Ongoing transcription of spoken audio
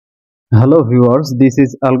Hello viewers, this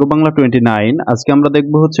is আলগো Bangla 29। আজকে আমরা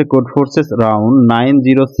দেখব হচ্ছে কোড ফোর্সেস রাউন্ড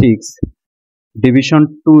 906 ডিভিশন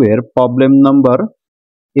 2 এর প্রবলেম নাম্বার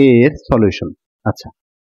এ এর সলিউশন। আচ্ছা,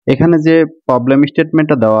 এখানে যে প্রবলেম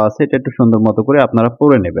স্টেটমেন্টটা দেওয়া আছে এটা একটু সুন্দর মতো করে আপনারা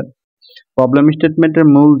পড়ে নেবেন। প্রবলেম স্টেটমেন্টের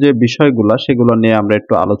মূল যে বিষয়গুলো সেগুলো নিয়ে আমরা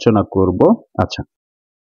একটু আলোচনা করব। আচ্ছা,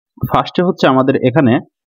 ফার্স্টে হচ্ছে আমাদের এখানে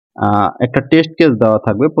একটা টেস্ট কেস দেওয়া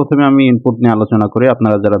থাকবে। প্রথমে আমি ইনপুট নিয়ে আলোচনা করি,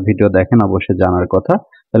 আপনারা যারা ভিডিও দেখেন অবশ্যই জানার কথা।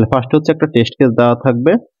 তাহলে ফার্স্ট হচ্ছে একটা টেস্ট কেস দেওয়া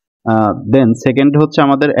থাকবে, দেন সেকেন্ড হচ্ছে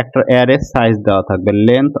আমাদের একটা অ্যারে সাইজ দেওয়া থাকবে,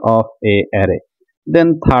 length of A array. Then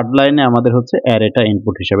third লাইনে আমাদের হচ্ছে অ্যারেটা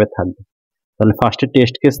ইনপুট হিসেবে থাকবে। তাহলে ফার্স্টে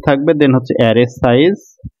টেস্ট কেস থাকবে, দেন হচ্ছে অ্যারে সাইজ,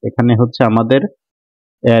 এখানে হচ্ছে আমাদের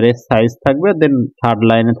অ্যারে সাইজ থাকবে, দেন থার্ড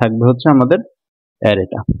লাইনে থাকবে হচ্ছে আমাদের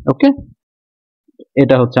অ্যারেটা। ওকে,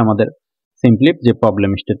 এটা হচ্ছে আমাদের সিম্পলি যে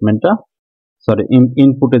প্রবলেম স্টেটমেন্টটা, সরি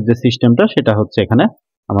ইনপুটের যে সিস্টেমটা সেটা হচ্ছে এখানে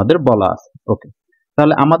আমাদের বলা আছে। ওকে,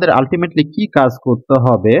 তাহলে আমাদের আলটিমেটলি কি কাজ করতে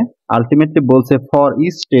হবে? আলটিমেটলি বলছে ফর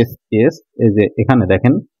ইচ টেস্ট কেস, এই যে এখানে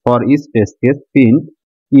দেখেন for each test case print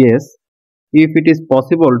yes if it is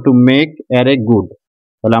possible to make array good.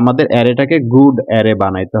 তাহলে আমাদের অ্যারেটাকে গুড অ্যারে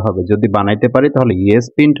বানাইতে হবে, যদি বানাইতে পারি তাহলে ইয়েস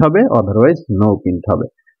প্রিন্ট হবে, আদারওয়াইজ নো প্রিন্ট হবে।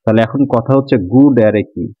 তাহলে এখন কথা হচ্ছে গুড অ্যারে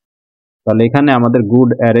কি? তাহলে এখানে আমাদের গুড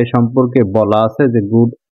অ্যারে সম্পর্কে বলা আছে যে গুড,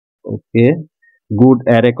 ওকে, গুড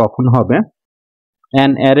অ্যারে কখন হবে?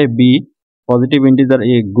 an array b positive integer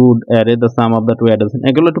a good array the sum of the two adjacent,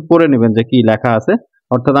 এগুলো একটু পড়ে নেবেন যে কি লেখা আছে।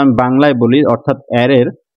 অর্থাৎ আমি বাংলায় বলি, অর্থাৎ অ্যারের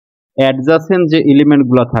অ্যাডজাসেন্ট যে এলিমেন্ট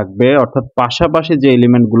গুলো থাকবে, অর্থাৎ পাশাপাশি যে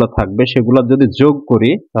এলিমেন্ট গুলো থাকবে সেগুলো যদি যোগ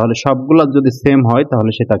করি তাহলে সবগুলো যদি সেম হয়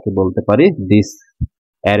তাহলে সেটাকে বলতে পারি this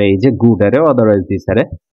array is a good array, otherwise this array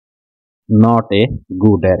not a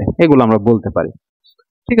good array, এগুলো আমরা বলতে পারি।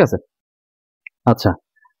 ঠিক আছে, আচ্ছা,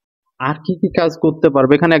 আর কি কি কাজ করতে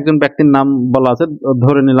পারবে? এখানে একজন ব্যক্তির নাম বলা আছে,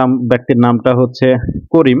 ধরে নিলাম ব্যক্তির নামটা হচ্ছে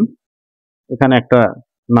করিম, এখানে একটা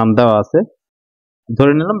নাম দেওয়া আছে,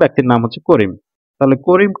 ধরে নিলাম ব্যক্তির নাম হচ্ছে করিম। তাহলে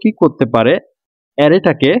করিম কি করতে পারে?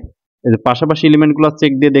 অ্যারেটাকে পাশাপাশি এলিমেন্ট গুলো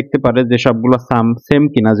চেক দিয়ে দেখতে পারে যে সবগুলো সেম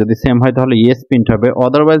কিনা, যদি সেম হয় তাহলে ইয়েস প্রিন্ট হবে,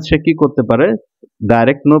 আদারওয়াইজ সে কি করতে পারে?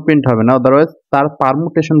 ডাইরেক্ট নো প্রিন্ট হবে না, আদারওয়াইজ তার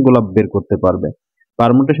পারমুটেশন গুলো বের করতে পারবে।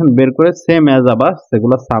 পারমুটেশন বের করে সেম অ্যাজ আবার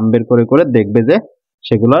সেগুলো সাম বের করে করে দেখবে যে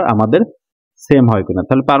সেগুলো আমাদের সেম হয় কিনা।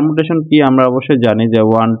 তাহলে পারমুটেশন কি আমরা অবশ্যই জানি যে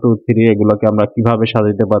 1 2 3 এগুলোকে আমরা কিভাবে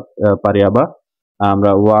সাজাইতে পারি, আবার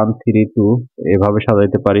আমরা 1 3 2 এভাবে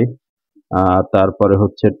সাজাইতে পারি। তারপরে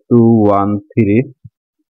হচ্ছে 2 1 3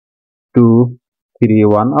 2 3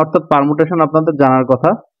 1, অর্থাৎ পারমুটেশন আপনাদের জানার কথা,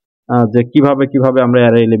 যে কিভাবে কিভাবে আমরা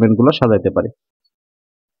অ্যারে এলিমেন্ট গুলো সাজাইতে পারি।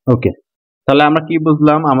 ওকে, তাহলে আমরা কি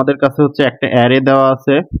বুঝলাম? আমাদের কাছে হচ্ছে একটা অ্যারে দেওয়া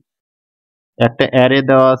আছে, একটা অ্যারে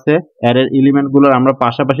দেওয়া আছে, অ্যারের এলিমেন্ট গুলোর আমরা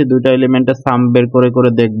পাশাপাশি দুইটা এলিমেন্টের সাম বের করে করে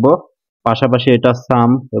দেখব, পাশাপাশি এটা সাম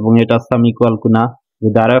এবং এটা সাম ইকুয়াল কিনা,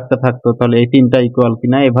 যদি আরো একটা থাকতো তাহলে এই তিনটা ইকুয়াল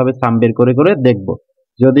কিনা, এভাবে সাম বের করে করে দেখব।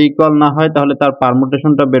 যদি ইকুয়াল না হয় তাহলে তার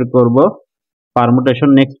পারমুটেশনটা বের করব, পারমুটেশন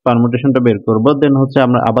নেক্সট পারমুটেশনটা বের করব, দেন হচ্ছে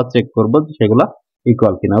আমরা আবার চেক করব সেগুলা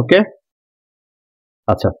ইকুয়াল কিনা। ওকে,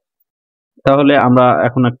 আচ্ছা, তাহলে আমরা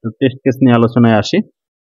এখন একটা টেস্ট কেস নিয়ে আলোচনায় আসি।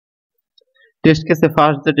 টেস্ট কেসে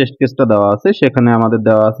ফার্স্ট যে টেস্ট কেসটা দেওয়া আছে সেখানে আমাদের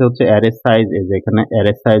দেওয়া আছে হচ্ছে অ্যারে সাইজ, এই যে এখানে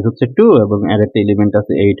অ্যারে সাইজ হচ্ছে 2 এবং অ্যারেতে এলিমেন্ট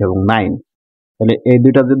আছে 8 এবং 9। তাহলে এই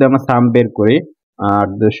দুইটা যদি আমরা সাম বের করি 8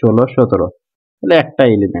 2 16 17, তাহলে একটা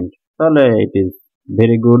এলিমেন্ট, তাহলে it is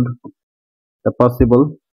very good possible.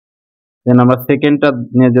 দেন আমরা সেকেন্ডটা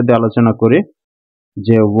নিয়ে যদি আলোচনা করি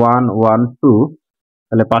যে 1 1 2,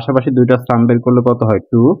 তাহলে পাশাপাশি দুইটা সাম বের করলে কত হয়?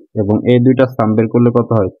 2, এবং এই দুইটা সাম বের করলে কত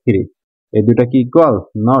হয়? 3। এই দুইটা কি ইকুয়াল?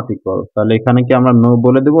 Not equal. তাহলে এখানে কি আমরা নো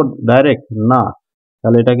বলে দেব ডাইরেক্ট? না,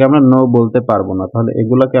 তাহলে এটাকে আমরা নো বলতে পারবো না। তাহলে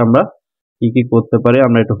এগুলাকে আমরা কি কি করতে পারি?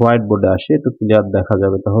 আমরা একটু হোয়াইট বোর্ডে আসি, একটু ক্লিয়ার দেখা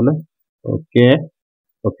যাবে তাহলে। ওকে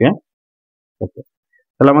ওকে ওকে,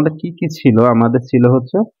 তাহলে আমাদের কি কি ছিল? আমাদের ছিল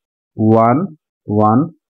হচ্ছে 1 1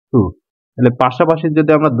 2। তাহলে পাশাপাশি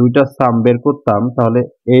যদি আমরা দুইটা সাম বের করতাম তাহলে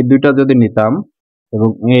এই দুইটা যদি নিতাম এবং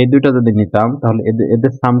এই দুইটা যদি নিতাম তাহলে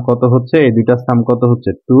এদের সাম কত হচ্ছে? এই দুইটার সাম কত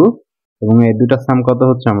হচ্ছে? 2, এবং এই দুইটার সাম কত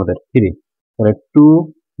হচ্ছে আমাদের? 3। তাহলে 2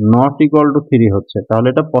 নট ইকুয়াল টু 3 হচ্ছে, তাহলে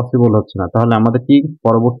এটা পসিবল হচ্ছে না। তাহলে আমাদের কি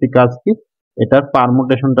পরবর্তী কাজ কি? এটার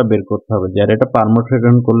পারমুটেশনটা বের করতে হবে, যে এটা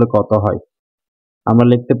পারমুটেশন করলে কত হয়। আমরা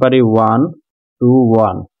লিখতে পারি 1 2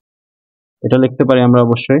 1, এটা লিখতে পারি আমরা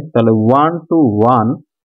অবশ্যই। তাহলে 1 2 1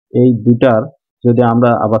 এই দুইটার যদি আমরা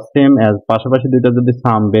আবার সেম অ্যাজ পাশাপাশি দুইটা যদি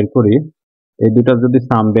সাম বের করি, এই দুইটা যদি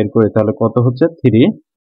সাম বের করি তাহলে কত হচ্ছে? 3,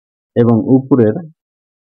 এবং উপরের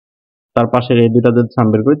তার পাশের এই দুইটা যদি সাম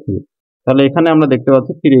বের করি 3, তাহলে এখানে আমরা দেখতে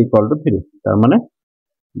পাচ্ছি 3 ইকুয়াল টু 3। তার মানে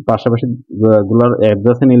পাশাপাশি গুলার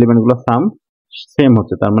অ্যাডজাসেন্ট এলিমেন্ট গুলোর সাম সেম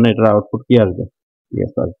হচ্ছে, তার মানে এটার আউটপুট কি আসবে?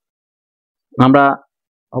 ইয়েস আসবে। আমরা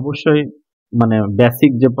অবশ্যই মানে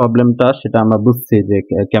বেসিক যে প্রবলেমটা সেটা আমরা বুঝছি যে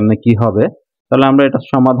কেমনে কি হবে। তাহলে আমরা এটা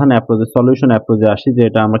সমাধান অ্যাপ্রোচে সলিউশন অ্যাপ্রোচে আসি যে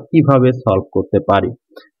এটা আমরা কিভাবে সলভ করতে পারি।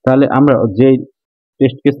 তাহলে আমরা যে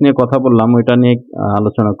টেস্ট কেস নিয়ে কথা বললাম ওইটা নিয়ে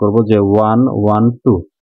আলোচনা করব যে 1 1 2।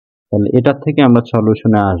 তাহলে এটার থেকে আমরা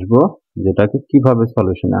সলিউশনে আসব, যেটাকে কিভাবে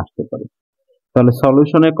সলিউশনে আসতে পারি। তাহলে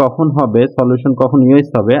সলিউশনে কখন হবে, সলিউশন কখন ইউজ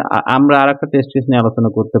হবে, আমরা আরেকটা টেস্ট কেস নিয়ে আলোচনা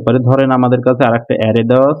করতে পারি। ধরেন আমাদের কাছে আরেকটা অ্যারে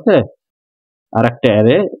দেওয়া আছে, আরেকটা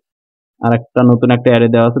অ্যারে আরেকটা নতুন একটা অ্যারে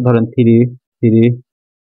দেওয়া আছে, ধরেন 3 3।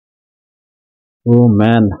 ও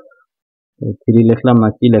ম্যান, 3 লিখলাম না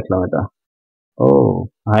কি লিখলাম এটা? ও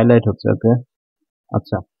হাইলাইট হচ্ছে, ওকে।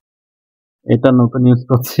 আচ্ছা, এটা নতুন ইউজ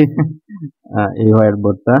করছি এই হোয়াইট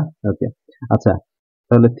বোর্ডটা, ওকে। আচ্ছা,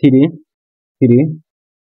 তাহলে 3 3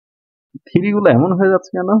 3 গুলো এমন হয়ে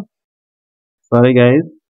যাচ্ছে কেন? সরি গাইজ,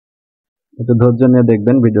 একটু ধৈর্য নিয়ে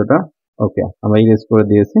দেখবেন ভিডিওটা। ওকে, আমরা ইরেজ করে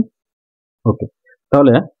দিয়েছি। ওকে,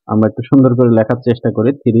 তাহলে আমরা একটু সুন্দর করে লেখার চেষ্টা করি।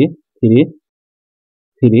 3 3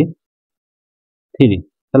 3 3।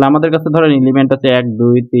 তাহলে আমাদের কাছে ধরেন এলিমেন্ট আছে 1 2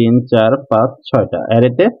 3 4 5 6টা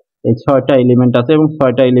অ্যারেতে। এই 6টা এলিমেন্ট আছে এবং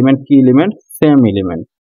 6টা এলিমেন্ট কি এলিমেন্ট? Same element.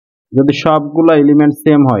 যদি সবগুলো এলিমেন্ট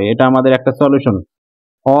সেম হয় এটা আমাদের একটা সলিউশন।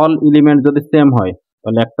 অল এলিমেন্ট যদি সেম হয়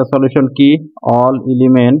তাহলে একটা সলিউশন কি? All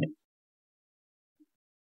element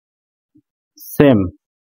same.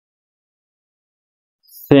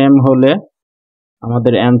 সেম হলে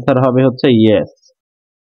আমাদের অ্যান্সার হবে হচ্ছে ইয়েস।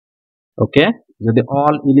 ওকে, যদি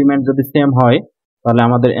অল এলিমেন্ট যদি সেম হয় তাহলে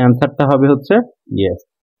আমাদের অ্যান্সারটা হবে হচ্ছে ইয়েস।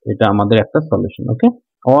 এটা আমাদের একটা সলিউশন। ওকে,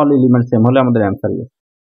 অল এলিমেন্ট সেম হলে আমাদের অ্যান্সার ইয়েস।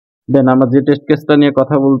 দেন আমরা যে টেস্ট কেসটা নিয়ে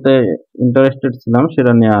কথা বলতে ইন্টারেস্টেড ছিলাম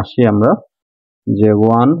সেটা নিয়ে আসি আমরা, যে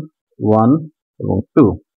 1 1 এবং 2।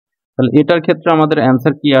 তাহলে এটার ক্ষেত্রে আমাদের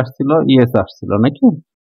অ্যান্সার কি আসছিল? ইয়েস আসছিল নাকি?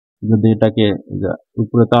 যদি এটাকে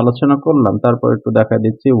উপরে তো আলোচনা করলাম, তারপর একটু দেখা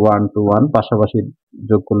দিচ্ছি 1 2 1 পাশাপাশি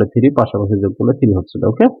যোগ করলে 3, পাশাপাশি যোগ করলে 3 হচ্ছিল।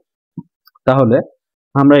 ওকে, তাহলে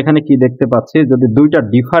আমরা এখানে কি দেখতে পাচ্ছি? যদি দুইটা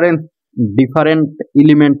ডিফারেন্ট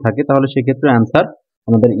এলিমেন্ট থাকে তাহলে সেক্ষেত্রে অ্যান্সার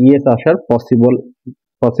আমাদের ইয়েস আসার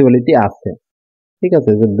পসিবিলিটি আছে। ঠিক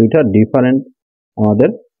আছে, যে দুইটা ডিফারেন্ট আমাদের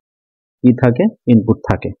কি থাকে? ইনপুট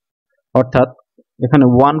থাকে। অর্থাৎ এখানে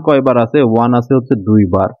 1 কয়বার আছে? 1 আছে হচ্ছে 2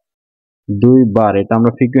 বার। 2 বার, এটা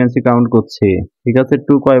আমরা ফ্রিকোয়েন্সি কাউন্ট করছি। ঠিক আছে,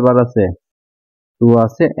 2 কয়বার আছে? 2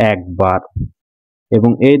 আছে 1 বার। এবং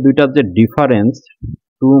এই দুইটার যে ডিফারেন্স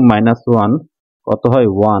 2 - 1 কত হয়?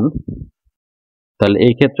 1। তাহলে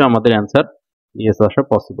এই ক্ষেত্রে আমাদের অ্যান্সার ইয়েস আসার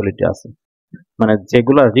পসিবিলিটি আছে। মানে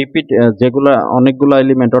যেগুলা রিপিট, যেগুলা অনেকগুলো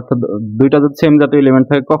এলিমেন্ট, অর্থাৎ দুইটা যদি সেম জাতীয় এলিমেন্ট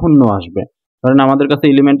থাকে কখন নো আসবে? কারণ আমাদের কাছে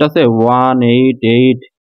এলিমেন্ট আছে 1 8 8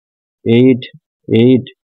 8 8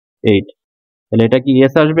 8। তাহলে এটা কি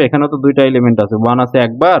ইয়েস আসবে? এখানে তো দুইটা এলিমেন্ট আছে, 1 আছে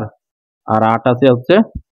একবার আর 8 আছে হচ্ছে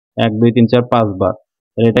 1 2 3 4 5 বার।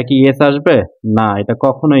 তাহলে এটা কি ইয়েস আসবে? না, এটা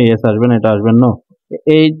কখনোই ইয়েস আসবে না, এটা আসবে নো।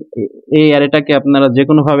 এই এই অ্যারেটাকে আপনারা যে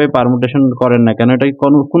কোনো ভাবে পারমুটেশন করেন না কেন, এটা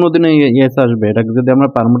কোনোদিনই ইয়েস আসবে। এটাকে যদি আমরা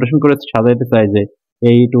পারমুটেশন করে সাজাইতে চাই যে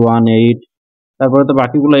 8 1 8, তারপরে তো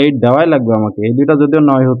বাকিগুলো 8 দেওয়াই লাগবে আমাকে। এই দুইটা যদিও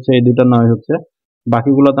 9 হচ্ছে, এই দুইটা 9 হচ্ছে,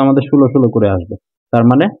 বাকিগুলো তো আমাদের 16 16 করে আসবে। তার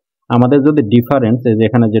মানে আমাদের যদি ডিফারেন্স, এই যে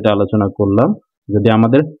এখানে যেটা আলোচনা করলাম, যদি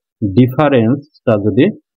আমাদের ডিফারেন্সটা যদি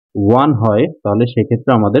 1 হয় তাহলে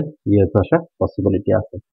সেক্ষেত্রে আমাদের ইয়েস আসার পসিবিলিটি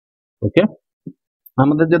আছে। ওকে,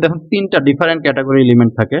 আমাদের যদি এখন তিনটা ডিফারেন্ট ক্যাটাগরি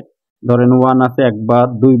এলিমেন্ট থাকে, ধরেন 1 আছে একবার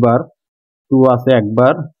 2 বার, 2 আছে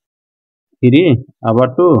একবার, 3 আবার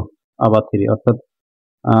 2 আবার 3, অর্থাৎ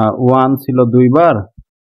 1 ছিল 2 বার,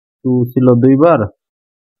 2 ছিল 2 বার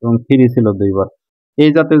এবং 3 ছিল 2 বার।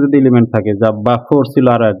 এই জাতীয় যদি এলিমেন্ট থাকে, যা বা 4 ছিল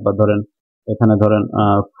আরো একবার, ধরেন এখানে ধরেন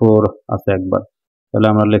 4 আছে একবার, তাহলে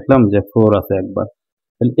আমরা লিখলাম যে 4 আছে একবার।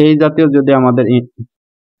 তাহলে এই জাতীয় যদি আমাদের,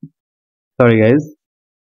 সরি গাইজ,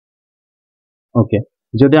 ওকে,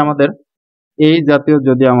 যদি আমাদের এই জাতীয়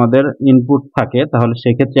যদি আমাদের ইনপুট থাকে তাহলে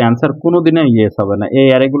সেক্ষেত্রে অ্যান্সার কোনোদিনই ইয়েস হবে না। এই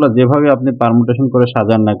অ্যারেগুলো যেভাবে আপনি পারমুটেশন করে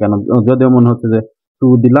সাজান না কেন, যদিও মনে হচ্ছে যে 2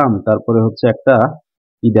 দিলাম তারপরে হচ্ছে একটা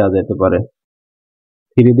কি দেওয়া যেতে পারে,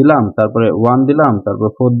 3 দিলাম তারপরে 1 দিলাম তারপর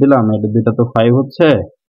 4 দিলাম, এটা দুইটা তো 5 হচ্ছে,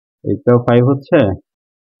 এইটাও 5 হচ্ছে,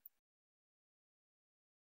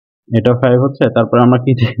 এটাও 5 হচ্ছে, তারপরে আমরা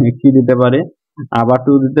কি কি দিতে পারি? আবার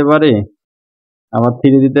 2 দিতে পারি, আবার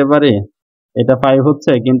 3 দিতে পারি। এটা 5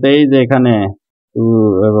 হচ্ছে, কিন্তু এই যে এখানে 2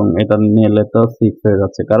 এবং এটা নিলে তো 6 হয়ে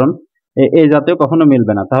যাচ্ছে, কারণ এই জাতীয় কখনো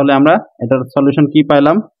মিলবে না। তাহলে আমরা এটার সলিউশন কি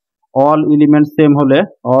পাইলাম? অল এলিমেন্ট সেম হলে,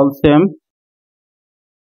 অল সেম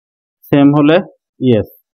সেম হলে ইয়েস।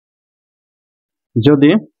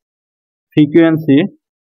 যদি ফ্রিকোয়েন্সি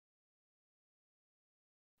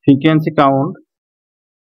ফ্রিকোয়েন্সি কাউন্ট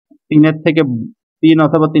 3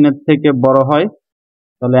 অথবা 3 থেকে বড় হয়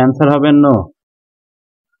তাহলে অ্যান্সার হবে নো।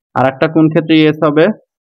 আর একটা কোন ক্ষেত্রে ইয়েস হবে?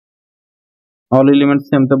 অল এলিমেন্ট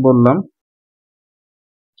সেম তো বললাম।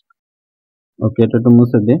 ওকে, এটা একটু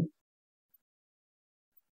মুছে দিই।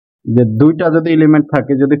 যে দুইটা যদি এলিমেন্ট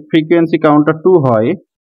থাকে, যদি ফ্রিকোয়েন্সি কাউন্টটা 2 হয়,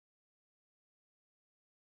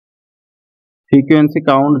 ফ্রিকোয়েন্সি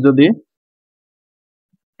কাউন্ট যদি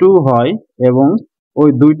 2 হয় এবং ওই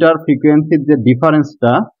দুইটার ফ্রিকোয়েন্সির যে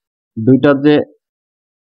ডিফারেন্সটা, দুইটার যে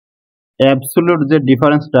অ্যাবসোলিউট যে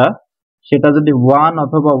ডিফারেন্সটা, সেটা যদি 1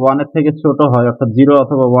 অথবা 1 এর থেকে ছোট হয়, অর্থাৎ 0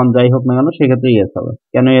 অথবা 1 যাই হোক না কেন, সেক্ষেত্রে ইয়েস হবে।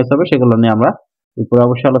 কেন ইয়েস হবে সেগুলো নিয়ে আমরা উপরে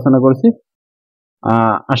অবশ্যই আলোচনা করেছি।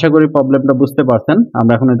 আশা করি প্রবলেমটা বুঝতে পারছেন।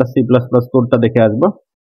 আমরা এখন এটা সি প্লাস প্লাস কোডটা দেখে আসবো।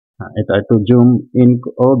 এটা একটু zoom in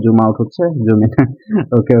O zoom out হচ্ছে, zoom in.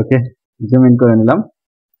 Okay okay, zoom in করে নিলাম।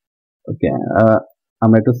 ওকে,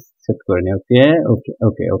 আমরা একটু সেট করে নিই। ওকে ওকে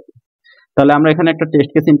ওকে ওকে, তাহলে আমরা এখানে একটা টেস্ট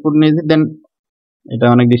কেস ইনপুট নিয়েছি। দেন এটা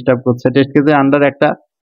অনেক ডিস্টার্ব করছে। টেস্ট কেসে আন্ডার একটা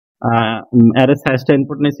অ্যারে সাইজটা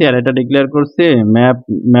ইনপুট নিয়েছি, অ্যারেটা ডিক্লেয়ার করছি।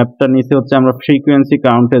 ম্যাপটা নিচে হচ্ছে আমরা ফ্রিকোয়েন্সি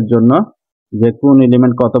কাউন্টের জন্য, যে কোন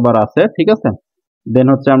এলিমেন্ট কতবার আছে, ঠিক আছে। দেন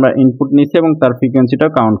হচ্ছে আমরা ইনপুট নিয়েছি এবং তার ফ্রিকোয়েন্সিটা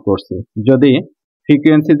কাউন্ট করছি। যদি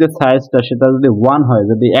ফ্রিকোয়েন্সি যে সাইজটা সেটা যদি 1 হয়,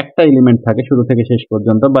 যদি একটা এলিমেন্ট থাকে শুরু থেকে শেষ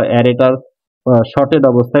পর্যন্ত, বা অ্যারেটার শর্টেড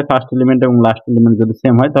অবস্থায় ফার্স্ট এলিমেন্ট এবং লাস্ট এলিমেন্ট যদি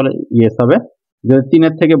সেম হয় তাহলে ইয়েস হবে। যদি 3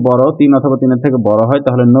 এর থেকে বড়, 3 অথবা 3 এর থেকে বড় হয়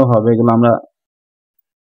তাহলে নো হবে। এগুলো আমরা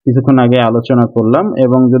কিছুক্ষণ আগে আলোচনা করলাম।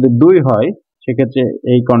 এবং যদি 2 হয় সেক্ষেত্রে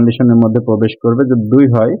এই কন্ডিশনের মধ্যে প্রবেশ করবে। যদি 2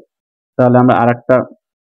 হয় তাহলে আমরা আরেকটা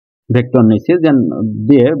ভেক্টর নিচ্ছি, যে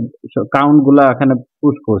দিয়ে কাউন্ট গুলা এখানে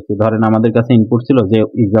পুশ করছি। ধরেন আমাদের কাছে ইনপুট ছিল, যে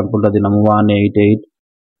এক্সাম্পলটা দিলাম 1 8 8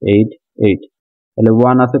 8 8, তাহলে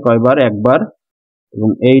 1 আছে কয়বার, একবার, এবং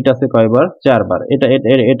 8 আছে কয়বার, 4 বার।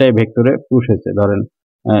 এটাই ভেক্টরে পুশ হয়েছে। ধরেন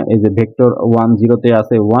এই যে ভেক্টর 1 0 তে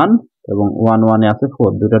আছে 1 এবং 1 1 এ আছে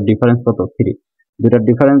 4, দুটার ডিফারেন্স কত, 3। দুটার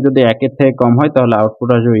ডিফারেন্স যদি 1 এর থেকে কম হয় তাহলে আউটপুট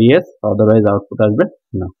আসবে ইয়েস, আদারওয়াইজ আউটপুট আসবে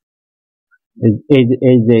না।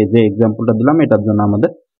 এই যে এক্সাম্পলটা দিলাম, এটার জন্য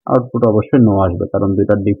আমাদের আউটপুট অবশ্যই নো আসবে, কারণ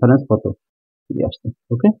দুইটার ডিফারেন্স কত, 3 আসছে।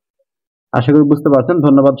 ওকে, আশা করি বুঝতে পারছেন।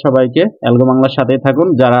 ধন্যবাদ সবাইকে। অ্যালগো বাংলার সাথেই থাকুন।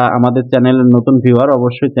 যারা আমাদের চ্যানেলের নতুন ভিউয়ার,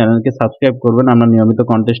 অবশ্যই চ্যানেলকে সাবস্ক্রাইব করবেন। আমরা নিয়মিত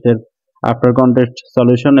কন্টেস্টের আফটার কন্টেস্ট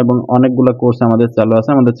সলিউশন এবং অনেকগুলো কোর্স আমাদের চালু আছে।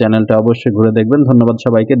 আমাদের চ্যানেলটা অবশ্যই ঘুরে দেখবেন। ধন্যবাদ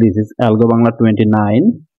সবাইকে। This is algo Bangla 29।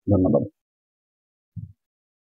 ধন্যবাদ।